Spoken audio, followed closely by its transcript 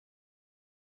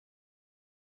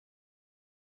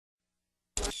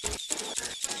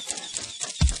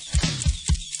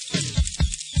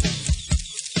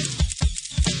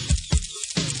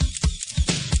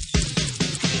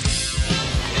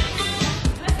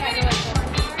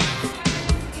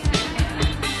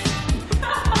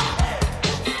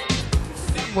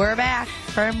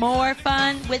for more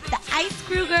fun with the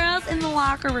IceCrew girls in the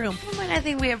locker room. You might not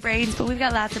think we have brains, but we've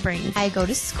got lots of brains. I go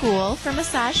to school for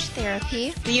massage therapy.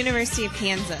 The University of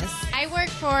Kansas. I work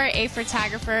for a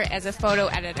photographer as a photo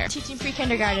editor. Teaching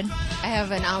pre-kindergarten. I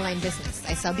have an online business.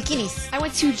 I sell bikinis. I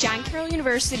went to John Carroll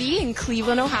University in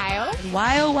Cleveland, Ohio.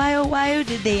 Why,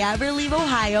 did they ever leave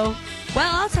Ohio?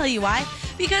 Well, I'll tell you why.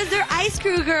 Because they're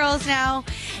IceCrew girls now,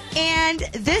 and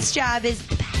this job is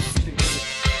the best.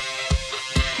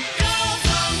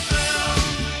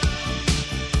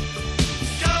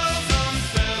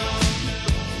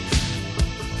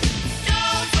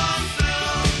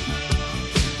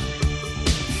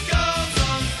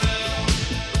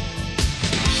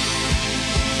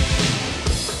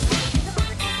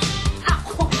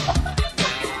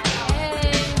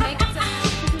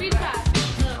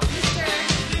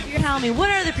 Tell me, what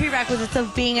are the prerequisites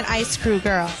of being an IceCrew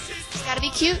girl? It's gotta be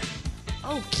cute.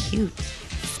 Oh, cute.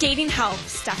 Skating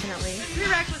helps, definitely.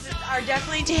 Prerequisites are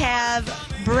definitely to have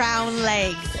brown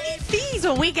legs. These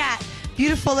when we got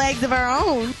beautiful legs of our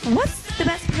own. What's the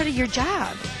best part of your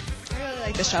job? I really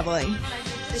like the shoveling.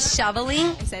 The shoveling?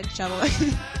 I said shoveling.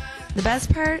 The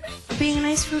best part of being an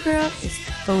IceCrew girl is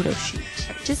the photo shoot.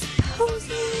 Just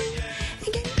posing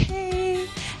and getting paid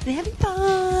and having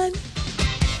fun.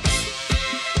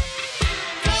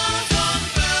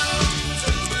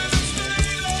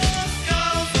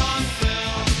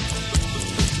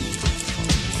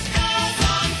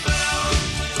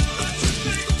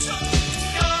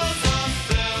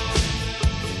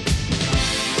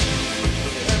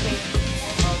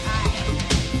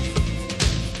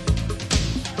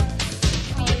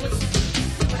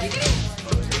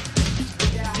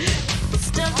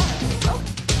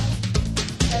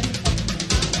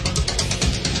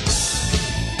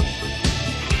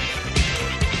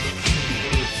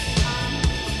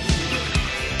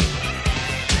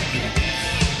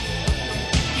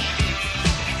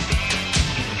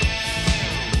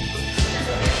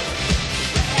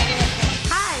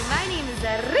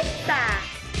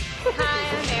 Hi,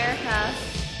 I'm Erica.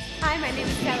 Hi, my name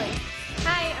is Kelly.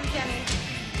 Hi, I'm Jenny.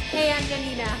 Hey, I'm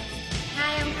Janina.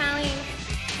 Hi, I'm Colleen.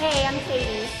 Hey, I'm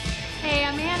Katie. Hey,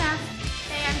 I'm Hannah.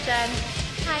 Hey, I'm Jen.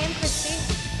 Hi, I'm Christy.